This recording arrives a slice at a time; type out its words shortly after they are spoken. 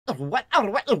What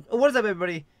is up,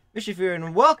 everybody? Mischief here,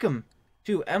 and welcome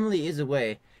to Emily is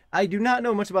Away. I do not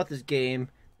know much about this game.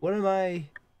 One of my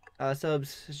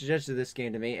subs suggested this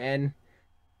game to me, and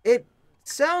it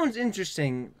sounds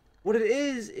interesting. What it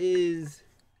is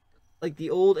like the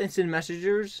old instant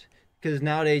messengers, because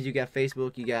nowadays you got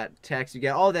Facebook, you got text, you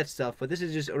got all that stuff. But this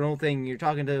is just an old thing. You're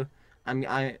talking to,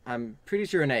 I'm pretty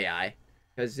sure an AI,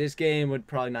 because this game would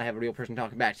probably not have a real person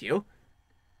talking back to you.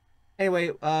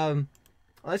 Anyway,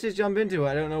 let's just jump into it.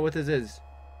 I don't know what this is.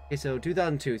 Okay, so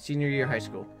 2002, senior year high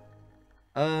school.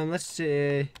 Let's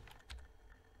see.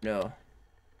 No.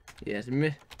 Yes.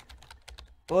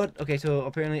 What? Okay, so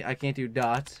apparently I can't do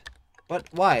dots. What?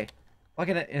 Why? Why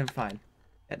can't I? Fine.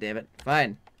 God damn it.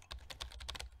 Fine.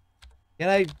 Can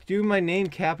I do my name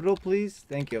capital, please?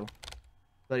 Thank you.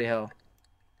 Bloody hell.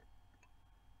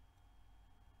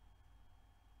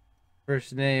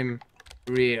 First name,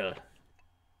 real.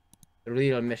 The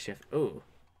real Mischief. Ooh.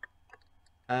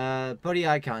 Buddy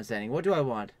icon setting. What do I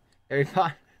want? Harry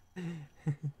Potter.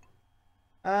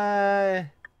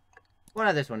 What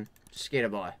not this one? Skater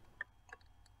boy.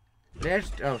 There's.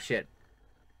 Oh shit.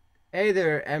 Hey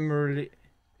there, Emily.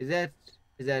 Is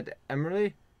that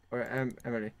Emily or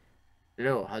Emily?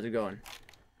 Hello. How's it going?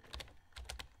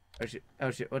 Oh shit.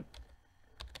 Oh shit. What?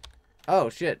 Oh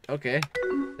shit. Okay.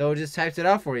 So it just types it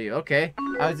out for you. Okay.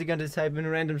 I was gonna type in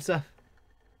random stuff.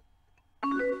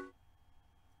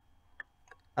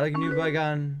 I like your new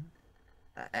icon.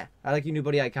 I like your new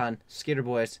buddy icon. Skater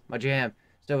boys, my jam.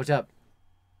 So what's up?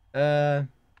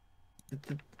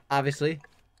 Obviously.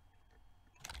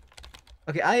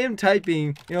 Okay, I am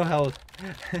typing. You know how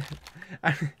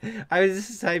I was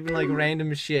just typing like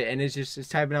random shit, and it's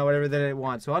typing out whatever that it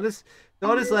wants. So I'll just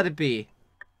let it be.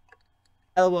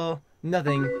 LOL,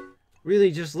 nothing.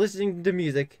 Really, just listening to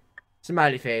music.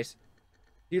 Smiley face.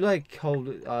 Do you like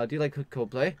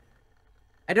Coldplay?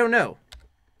 I don't know.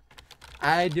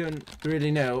 I don't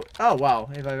really know. Oh, wow.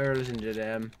 If I've ever listened to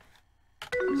them.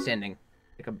 Sending.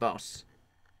 Like a boss.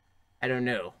 I don't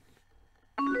know.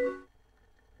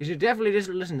 You should definitely just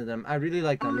listen to them. I really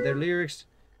like them. Their lyrics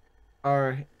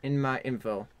are in my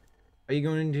info. Are you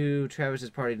going to Travis's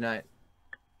party tonight?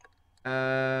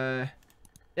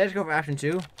 Let's go for option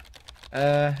 2.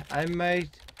 I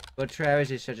might, but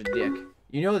Travis is such a dick.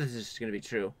 You know this is gonna be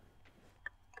true.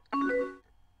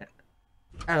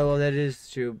 Oh, well, that is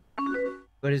true.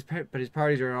 But his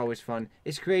parties are always fun.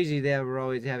 It's crazy that we're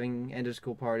always having end of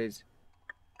school parties.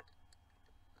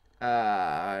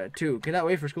 2. Cannot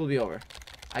wait for school to be over.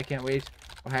 I can't wait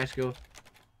for high school to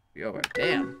be over.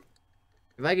 Damn.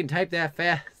 If I can type that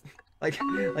fast, like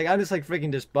I'm just like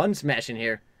freaking just bun smashing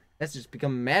here. That's just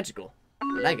become magical.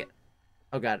 I like it.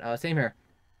 Oh god. Same here.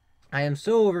 I am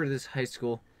so over this high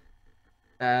school.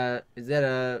 Is that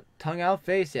a tongue out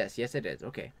face? Yes, it is.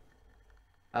 Okay.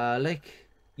 Like,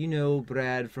 you know,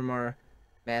 Brad from our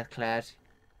math class.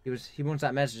 He won't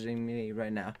stop messaging me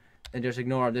right now. And just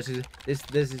ignore him. This is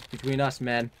between us,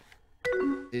 man.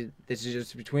 This is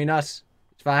just between us.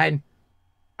 It's fine.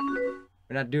 We're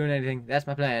not doing anything. That's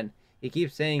my plan. He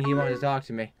keeps saying he wants to talk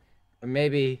to me. But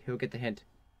maybe he'll get the hint.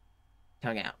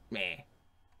 Tongue out. Meh.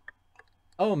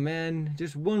 Oh man,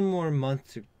 just one more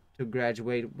month to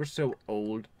graduate. We're so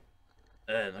old.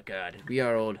 Oh my god, we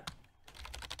are old.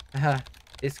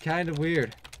 It's kind of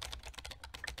weird.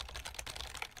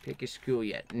 Pick a school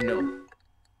yet? No.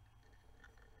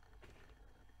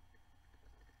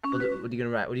 What are you gonna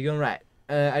write? What are you gonna write?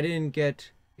 I didn't get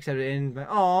accepted in my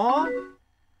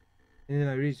in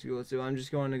my reach school, so I'm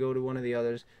just going to go to one of the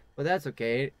others. But that's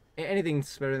okay.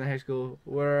 Anything's better than high school.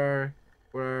 Where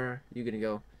are you gonna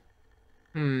go?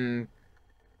 And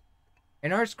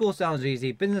art school sounds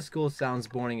easy. Business school sounds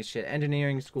boring as shit.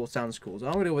 Engineering school sounds cool. So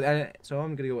I'm gonna go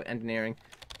with engineering.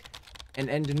 An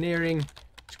engineering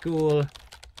school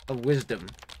of wisdom.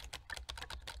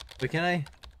 Wait, can I?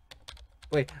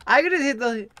 Wait, I can just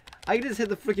hit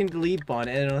the freaking delete button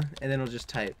and then it'll just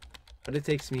type. But it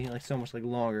takes me like so much like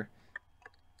longer.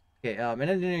 Okay, an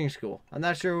engineering school. I'm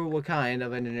not sure what kind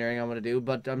of engineering I'm gonna do,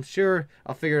 but I'm sure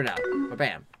I'll figure it out. But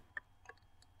bam.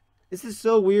 This is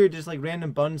so weird, just like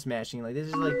random button smashing. Like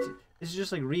this is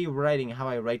just like rewriting how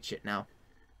I write shit now.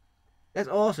 That's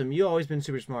awesome. You've always been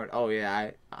super smart. Oh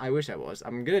yeah, I wish I was.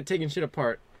 I'm good at taking shit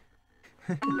apart.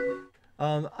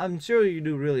 I'm sure you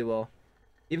do really well.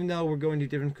 Even though we're going to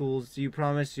different schools, you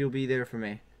promise you'll be there for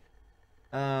me.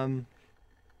 I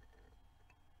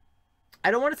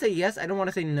don't want to say yes. I don't want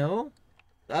to say no.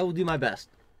 I will do my best.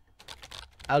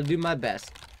 I'll do my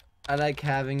best. I like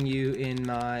having you in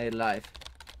my life.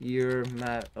 You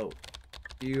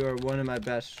are one of my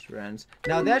best friends.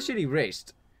 Now that should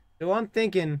erased. So I'm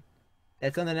thinking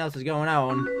that something else is going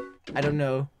on. I don't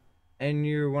know. And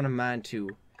you're one of mine too.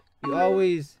 You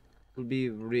always will be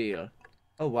real.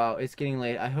 Oh wow, it's getting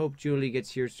late. I hope Julie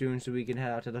gets here soon so we can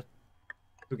head out to the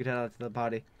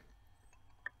party.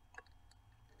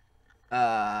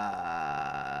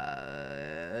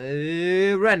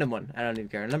 Random one. I don't even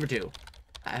care. Number 2.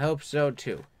 I hope so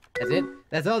too. That's it?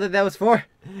 That's all that was for?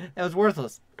 That was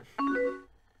worthless.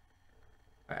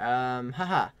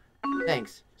 Haha.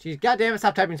 Thanks. She's goddamn it,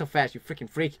 stop typing so fast, you freaking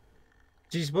freak.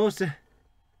 She's supposed to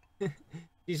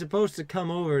she's supposed to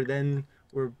come over, then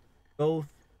we're both.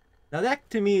 Now that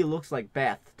to me looks like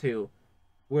Beth too.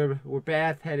 We're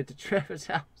Beth headed to Trevor's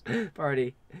house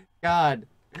party. God,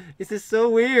 this is so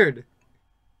weird.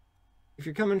 If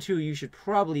you're coming too, you should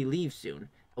probably leave soon.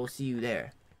 I'll see you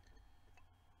there.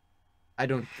 I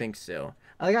don't think so.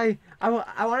 Like I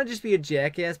want to just be a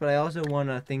jackass, but I also want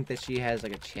to think that she has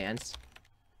like a chance.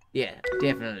 Yeah,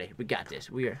 definitely. We got this.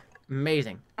 We are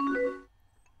amazing.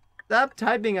 Stop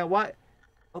typing at what?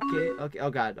 Okay. Oh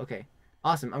god. Okay.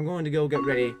 Awesome. I'm going to go get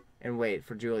ready and wait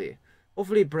for Julie.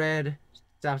 Hopefully Brad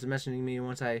stops messaging me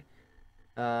once I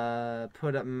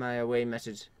put up my away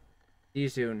message. See you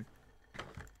soon.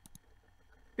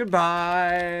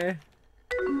 Goodbye.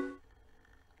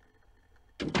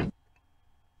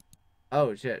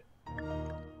 Oh shit.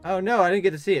 Oh no, I didn't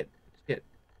get to see it. Shit.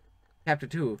 Chapter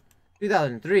 2.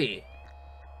 2003.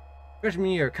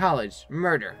 Freshman year college.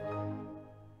 Murder.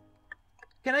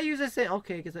 Can I use this thing?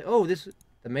 Okay, because oh,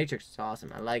 the Matrix is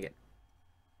awesome. I like it.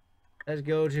 Let's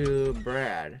go to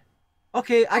Brad.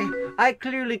 Okay, I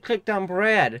clearly clicked on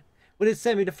Brad, but it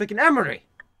sent me to freaking Emery.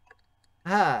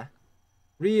 Ah,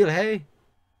 real, hey.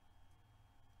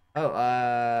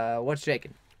 Oh, what's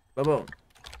shaking? Boom, boom.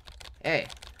 Hey,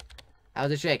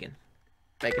 how's it shaking?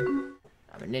 Shaking.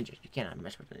 I'm a ninja. You cannot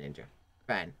mess with a ninja.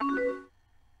 Fine.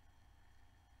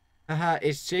 Haha,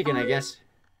 it's shaking, I guess.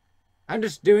 I'm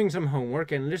just doing some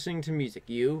homework and listening to music,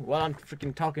 while I'm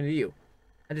freaking talking to you.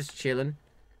 I'm just chilling.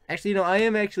 Actually, no, I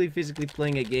am actually physically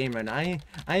playing a game right now. I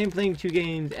am playing 2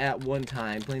 games at one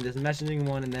time. Playing this messaging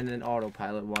one and then an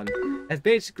autopilot one. That's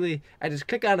basically, I just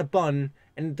click on a button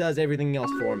and it does everything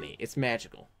else for me. It's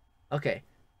magical. Okay.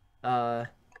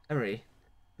 Emery.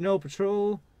 No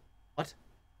Patrol. What?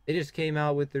 They just came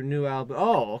out with their new album.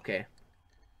 Oh, okay.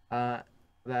 The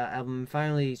album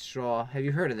Finally Straw. Have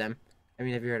you heard of them? I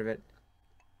mean, have you heard of it?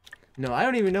 No, I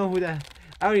don't even know who the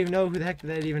heck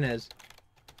that even is.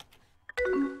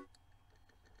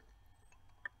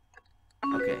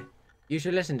 Okay. You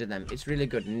should listen to them. It's really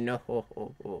good. No.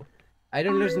 I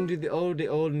don't listen to the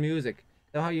old music.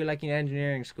 Know how you like in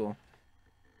engineering school.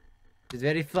 It's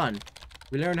very fun.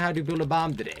 We learned how to build a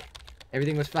bomb today.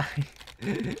 Everything was fine.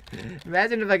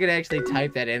 Imagine if I could actually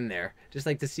type that in there. Just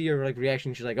like to see her like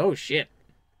reaction. She's like, oh shit.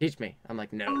 Teach me. I'm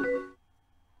like, no.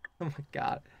 Oh my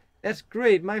god. That's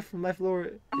great. My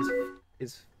floor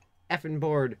is effing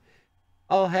bored.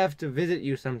 I'll have to visit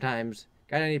you sometimes.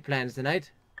 Got any plans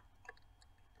tonight?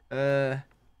 I'll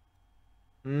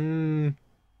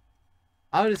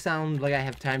just sound like I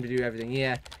have time to do everything.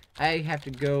 Yeah, I have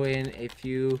to go in a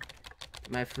few.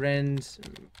 My friend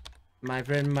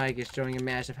Mike is throwing a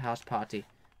massive house party.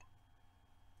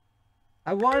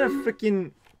 I want to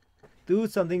freaking do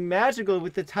something magical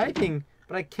with the typing,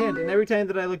 but I can't. And every time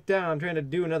that I look down, I'm trying to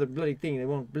do another bloody thing. They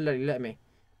won't bloody let me.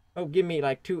 Oh, give me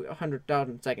like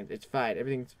 200,000 seconds. It's fine.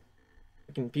 Everything's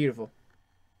freaking beautiful.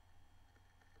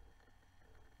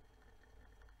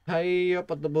 Hey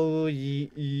up at the boy.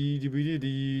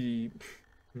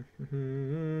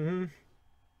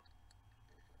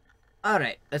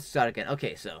 Alright, let's start again.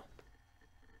 Okay, so.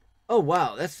 Oh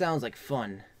wow, that sounds like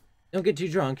fun. Don't get too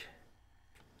drunk.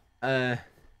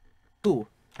 Cool.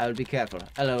 I will be careful.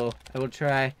 Hello. I will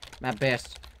try my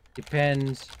best.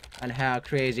 Depends on how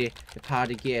crazy the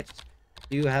party gets.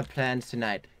 Do you have plans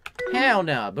tonight? Hell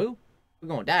no, boo. We're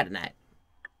gonna die tonight.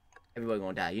 Everybody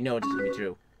gonna die. You know it's gonna be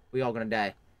true. We all gonna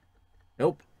die.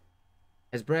 Nope.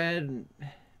 Has Brad...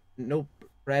 Nope.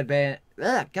 Brad band...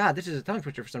 Ah, God, this is a tongue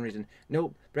twister for some reason.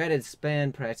 Nope. Brad has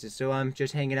band practice, so I'm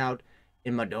just hanging out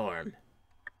in my dorm.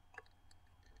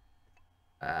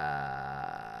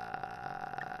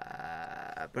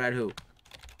 Brad who?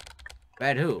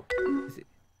 Brad who?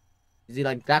 Is he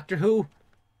like Doctor Who?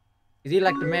 Is he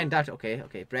like the man Doctor? Okay,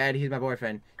 okay. Brad, he's my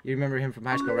boyfriend. You remember him from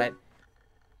high school, right?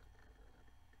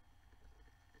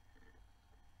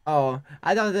 Oh,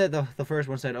 I thought that the first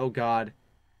one said, oh god.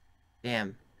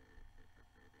 Damn.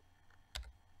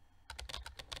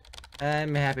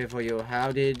 I'm happy for you.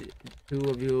 How did two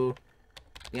of you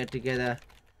get together?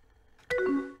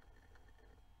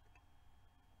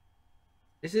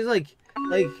 This is like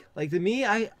like to me,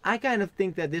 I kind of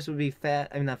think that this would be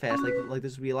fast. I mean, not fast. Like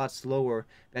this would be a lot slower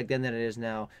back then than it is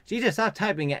now. Jesus, stop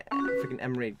typing at freaking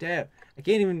Emery. Damn, I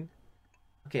can't even.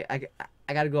 Okay, I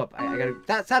gotta go up. I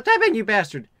gotta stop typing, you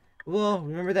bastard. Well,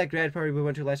 remember that grad party we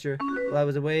went to last year? While I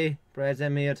was away, Brad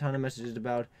sent me a ton of messages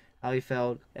about how he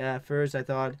felt. At first, I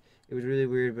thought it was really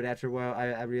weird, but after a while,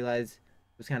 I realized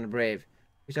it was kind of brave.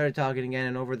 We started talking again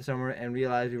and over the summer and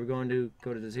realized we were going to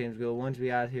go to the same school. Once we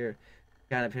got here,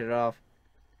 kind of hit it off.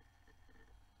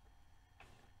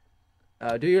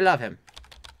 Do you love him?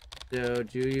 So,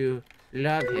 do you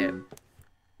love him?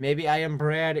 Maybe I am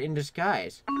Brad in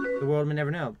disguise. The world may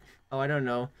never know. Oh, I don't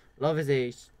know. Love is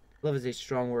a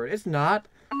strong word. It's not.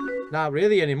 Not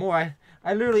really anymore.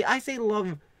 I say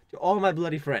love to all my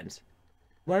bloody friends.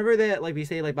 Whenever they like we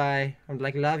say like bye, I'm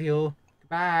like love you.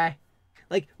 Bye.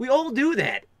 Like we all do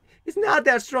that. It's not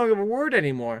that strong of a word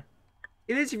anymore.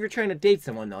 It is if you're trying to date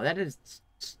someone though. That is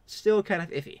still kind of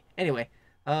iffy. Anyway,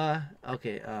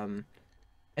 okay,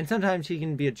 and sometimes he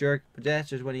can be a jerk, but that's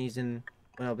just when he's in.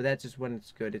 Well, but that's just when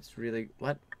it's good. It's really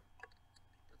what?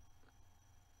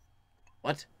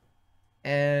 What?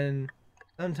 And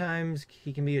sometimes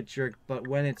he can be a jerk, but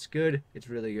when it's good, it's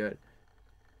really good.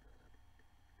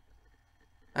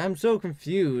 I'm so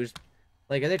confused.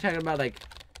 Like, are they talking about like?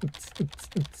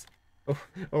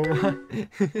 Or what?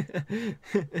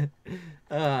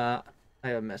 I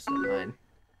have messed up mine.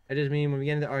 I just mean when we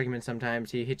get into arguments,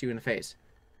 sometimes he hits you in the face.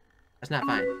 That's not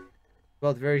fine.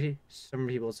 Both very some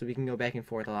people, so we can go back and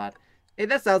forth a lot. Hey,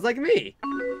 that sounds like me.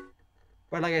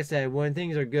 But like I said, when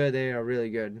things are good, they are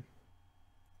really good.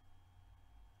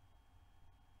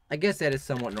 I guess that is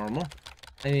somewhat normal.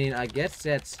 I mean, I guess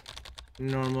that's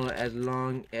normal as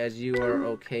long as you are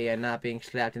okay and not being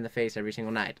slapped in the face every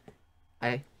single night.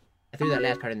 I threw that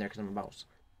last part in there because I'm a boss.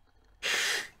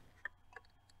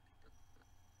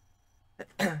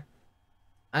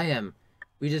 I am.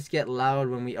 We just get loud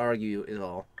when we argue is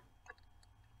all.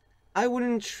 I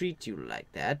wouldn't treat you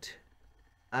like that.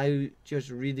 I just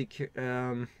really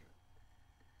care.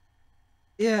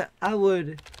 Yeah, I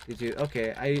would. You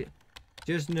okay, I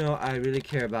just know I really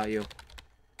care about you.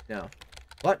 No.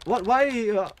 What? Why do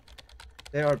you...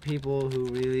 there are people who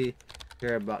really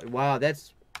care about... Wow,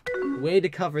 that's... way to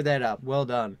cover that up. Well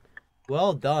done.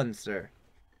 Well done, sir.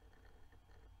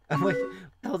 I'm like, what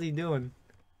the hell's he doing?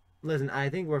 Listen, I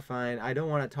think we're fine. I don't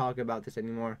want to talk about this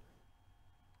anymore.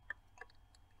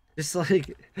 Just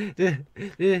like...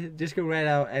 just go right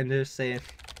out and just say it.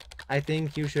 I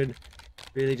think you should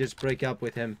really just break up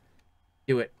with him.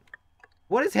 Do it.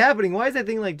 What is happening? Why is that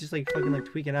thing like just like fucking like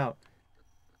tweaking out?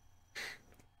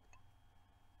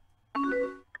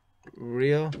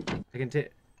 Real? I can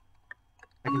take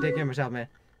care of myself, man.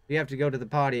 We have to go to the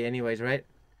party anyways, right?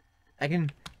 I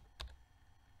can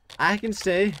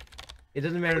stay. It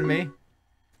doesn't matter to me.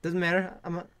 Doesn't matter.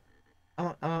 I'm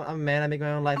a man. I make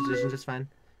my own life decisions. It's fine.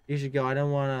 You should go. I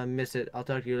don't want to miss it. I'll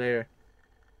talk to you later.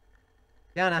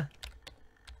 Yana.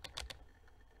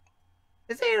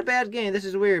 This ain't a bad game. This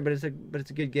is weird, but it's a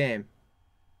good game.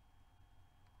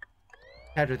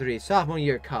 Chapter 3. Sophomore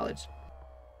year at college.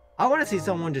 I want to see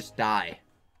someone just die.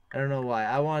 I don't know why.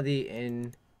 I want the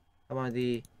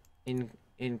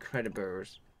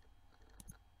Incredibles.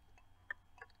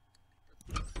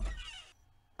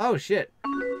 Oh shit.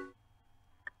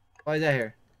 Why is that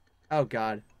here? Oh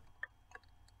god.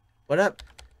 What up?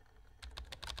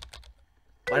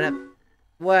 What up?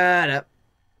 What up?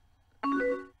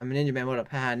 I'm a ninja man. What up?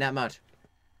 Haha, not much.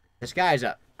 The sky's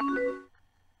up.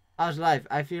 How's life?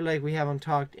 I feel like we haven't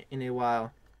talked in a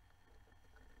while.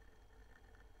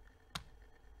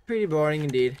 Pretty boring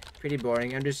indeed. Pretty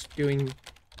boring. I'm just doing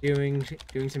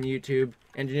some YouTube.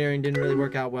 Engineering didn't really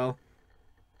work out well.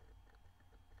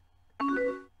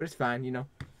 But it's fine, you know.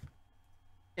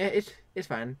 It's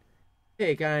fine.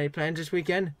 Hey, got any plans this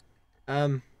weekend?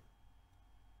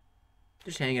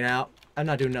 Just hanging out. I'm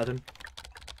not doing nothing.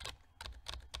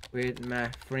 With my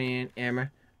friend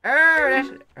Emma.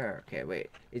 Okay, wait.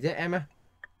 Is that Emma?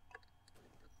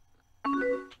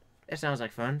 That sounds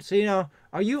like fun. So, you know,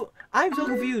 are you... I'm so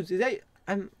confused. Is that...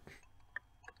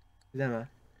 Is Emma?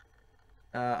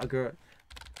 A girl...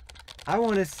 I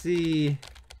want to see...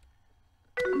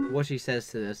 what she says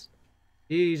to this.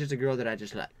 She's just a girl that I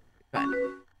just like. Fine.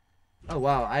 Oh,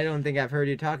 wow. I don't think I've heard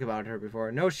you talk about her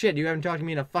before. No shit. You haven't talked to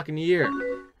me in a fucking year.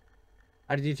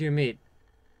 How did you two meet?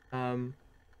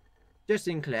 Just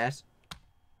in class.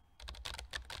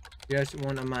 Just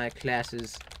one of my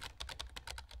classes.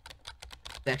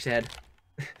 Sex ed.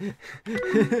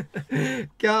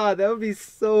 God, that would be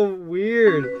so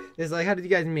weird. It's like, how did you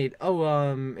guys meet?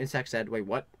 Oh, in sex ed. Wait,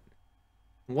 what?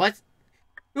 What?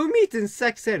 Who meets in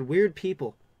sex ed? Weird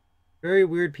people. Very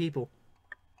weird people.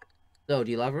 So,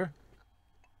 do you love her?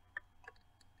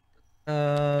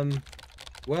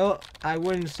 Well, I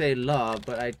wouldn't say love,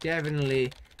 but I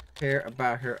definitely care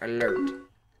about her alert.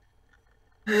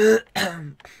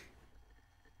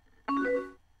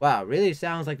 Wow, really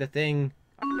sounds like the thing.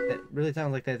 That really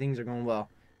sounds like that things are going well.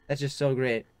 That's just so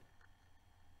great.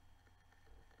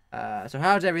 So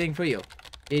how's everything for you?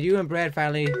 Did you and Brad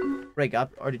finally break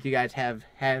up, or did you guys have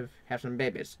some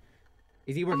babies?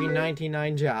 Is he working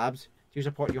 99 jobs to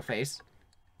support your face?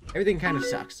 Everything kind of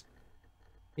sucks.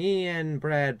 Me and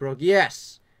Brad broke.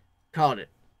 Yes, called it.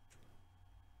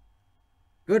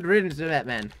 Good riddance to that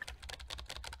man.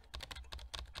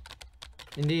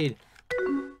 Indeed.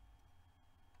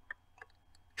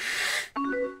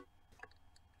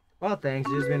 Well,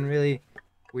 thanks. It's been really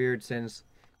weird since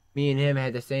me and him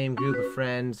had the same group of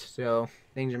friends, so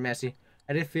things are messy.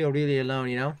 I did feel really alone,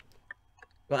 you know?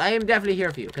 But I am definitely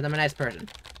here for you, because I'm a nice person.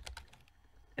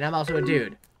 And I'm also a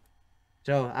dude.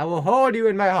 So, I will hold you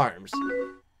in my arms.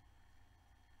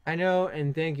 I know,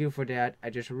 and thank you for that. I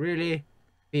just really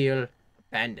feel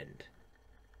abandoned.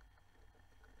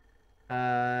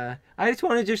 I just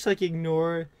want to just, like,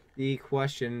 ignore the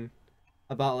question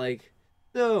about, like,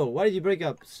 so, why did you break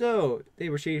up? So, they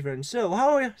were shitty friends. So,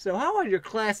 how are your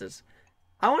classes?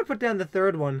 I want to put down the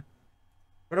third one,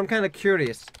 but I'm kind of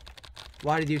curious.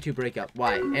 Why did you two break up?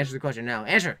 Why? Answer the question now.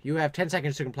 Answer! You have 10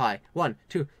 seconds to comply. 1,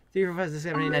 2, 3, 4, 5, 6,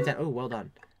 7, 8, 9, 10. Oh, well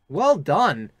done. Well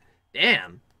done!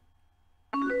 Damn!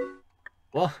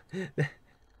 Well,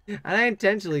 and I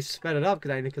intentionally sped it up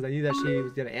because I knew that she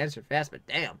was going to answer fast, but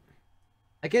damn.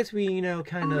 I guess we, you know,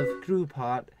 kind of grew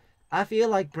apart. I feel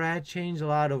like Brad changed a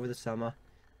lot over the summer.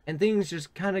 And things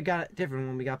just kind of got different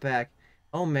when we got back.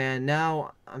 Oh man,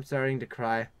 now I'm starting to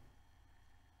cry.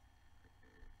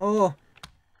 Oh,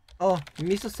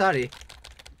 me so sorry.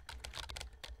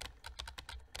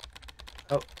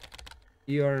 Oh,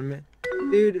 you are,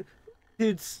 dude,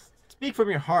 speak from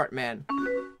your heart, man.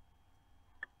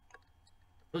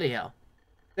 Holy hell.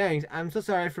 Thanks, I'm so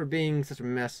sorry for being such a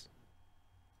mess.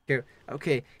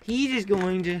 Okay, he is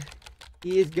going to,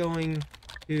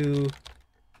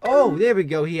 oh, there we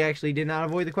go. He actually did not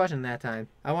avoid the question that time.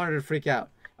 I wanted to freak out.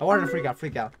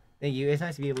 Freak out. Thank you. It's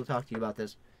nice to be able to talk to you about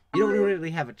this. You don't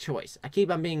really have a choice. I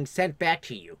keep on being sent back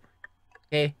to you.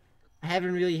 Okay? I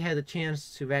haven't really had the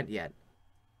chance to vent yet.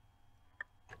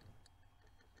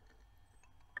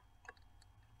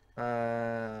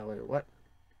 Wait, what?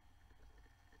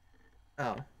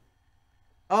 Oh.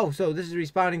 Oh, so this is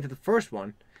responding to the first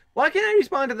one. Why can't I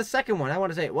respond to the second one? I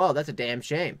want to say, well, that's a damn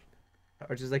shame.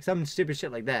 Or just like some stupid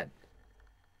shit like that.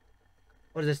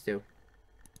 What does this do?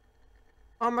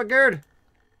 Oh my god!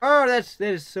 Oh, that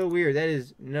is so weird.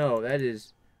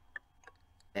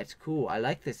 That's cool. I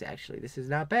like this actually. This is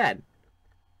not bad.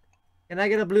 Can I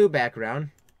get a blue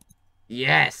background?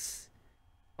 Yes!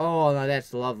 Oh, no,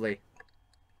 that's lovely.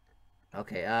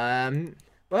 Okay,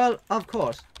 well, of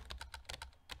course.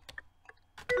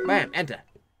 Bam, enter.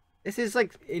 This is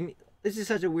such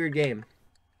a weird game.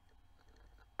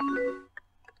 I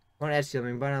want to ask you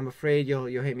something, but I'm afraid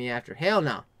you'll hate me after. Hell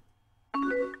no.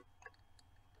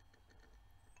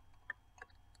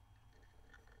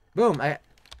 Boom, I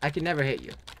can never hate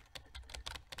you.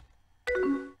 I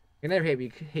can never hate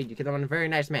you because I'm a very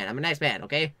nice man. I'm a nice man,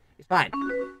 okay? It's fine.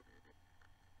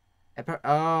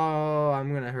 Oh,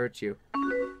 I'm gonna hurt you.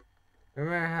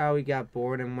 Remember how we got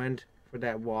bored and went for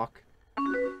that walk?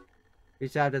 We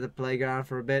stopped at the playground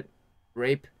for a bit.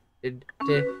 Rape? Did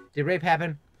rape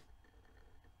happen?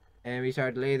 And we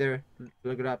started later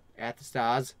looking up at the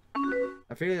stars.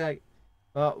 I feel like,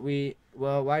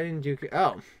 well, why didn't you?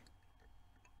 Oh,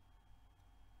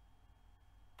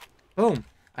 boom!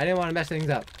 I didn't want to mess things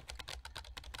up.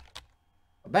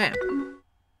 Bam!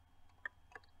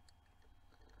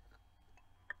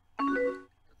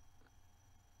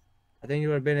 I think it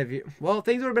would have been if you. Well,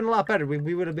 things would have been a lot better.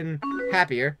 We would have been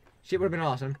happier. Shit would have been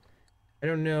awesome. I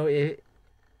don't know if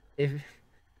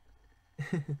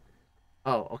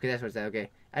oh, okay, that's what it said. Okay,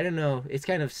 I don't know. It's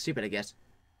kind of stupid, I guess.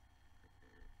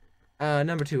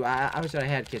 Number 2. I wish I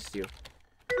had kissed you.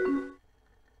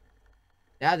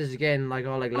 Yeah, this is getting like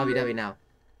all like lovey-dovey now.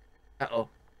 Uh-oh.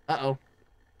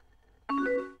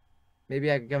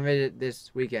 Maybe I can come visit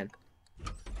this weekend.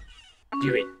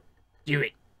 Do it.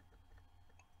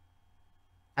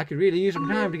 I could really use some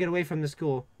time to get away from the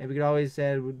school, and we could always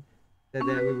said that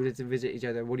we would visit each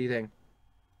other. What do you think?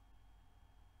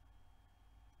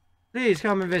 Please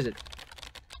come and visit.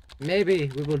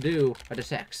 Maybe we will do the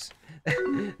sex.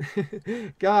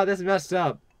 God, that's messed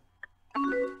up.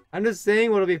 I'm just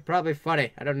saying what'll be probably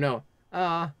funny. I don't know.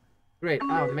 Great.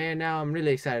 Oh man, now I'm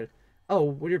really excited. Oh,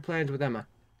 what are your plans with Emma?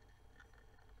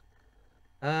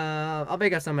 I'll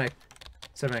make out some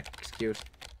excuse.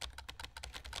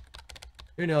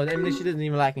 Who knows? I mean, she doesn't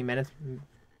even like me, man.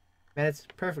 It's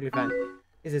perfectly fine.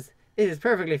 It is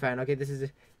perfectly fine. Okay, this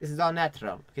is all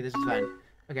natural. Okay, this is fine.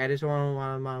 Okay, I just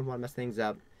want to mess things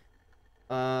up.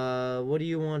 What do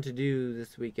you want to do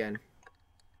this weekend?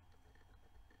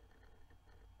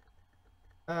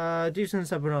 Do some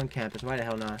stuff around campus. Why the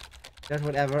hell not? That's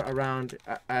whatever around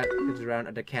is around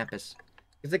at the campus.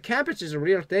 Because the campus is a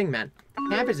real thing, man.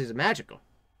 Campus is magical.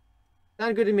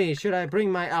 Not good to me. Should I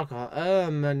bring my alcohol?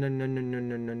 No.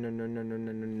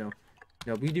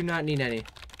 No, we do not need any.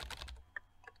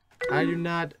 I do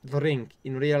not drink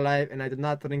in real life, and I do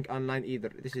not drink online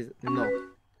either. This is no.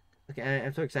 Okay,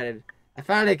 I'm so excited. I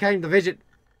finally came to visit.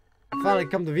 I finally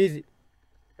come to visit.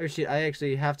 Oh shit, I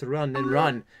actually have to run and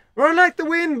run. Run like the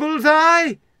wind,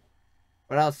 bullseye!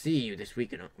 But I'll see you this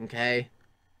weekend, okay?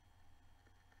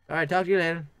 Alright, talk to you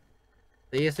later.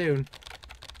 See you soon.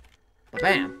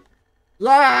 Bam!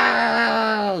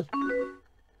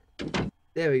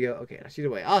 There we go. Okay, let's see the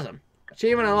way. Awesome.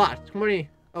 Achievement unlocked.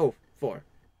 2004.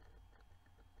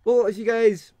 Well, if you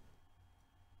guys...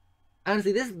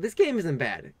 Honestly, this game isn't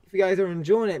bad. If you guys are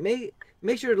enjoying it,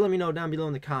 make sure to let me know down below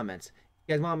in the comments. If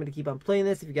you guys want me to keep on playing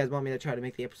this, if you guys want me to try to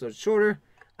make the episodes shorter,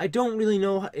 I don't really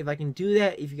know if I can do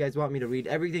that. If you guys want me to read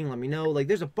everything, let me know. Like,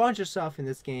 there's a bunch of stuff in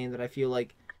this game that I feel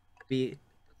like be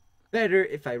better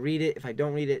if I read it. If I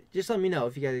don't read it, just let me know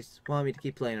if you guys want me to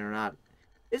keep playing it or not.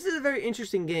 This is a very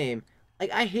interesting game.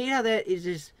 Like, I hate how that is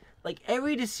just, like,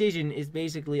 every decision is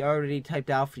basically already typed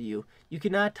out for you. You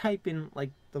cannot type in,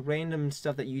 like, the random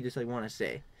stuff that you just, like, want to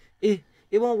say. It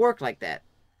won't work like that.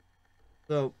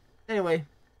 So, anyway,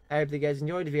 I hope you guys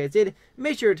enjoyed. If you guys did,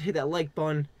 make sure to hit that like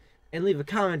button and leave a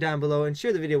comment down below and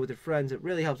share the video with your friends. It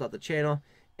really helps out the channel.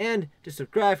 And to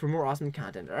subscribe for more awesome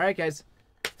content. Alright, guys,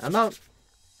 I'm out.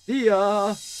 See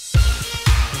ya!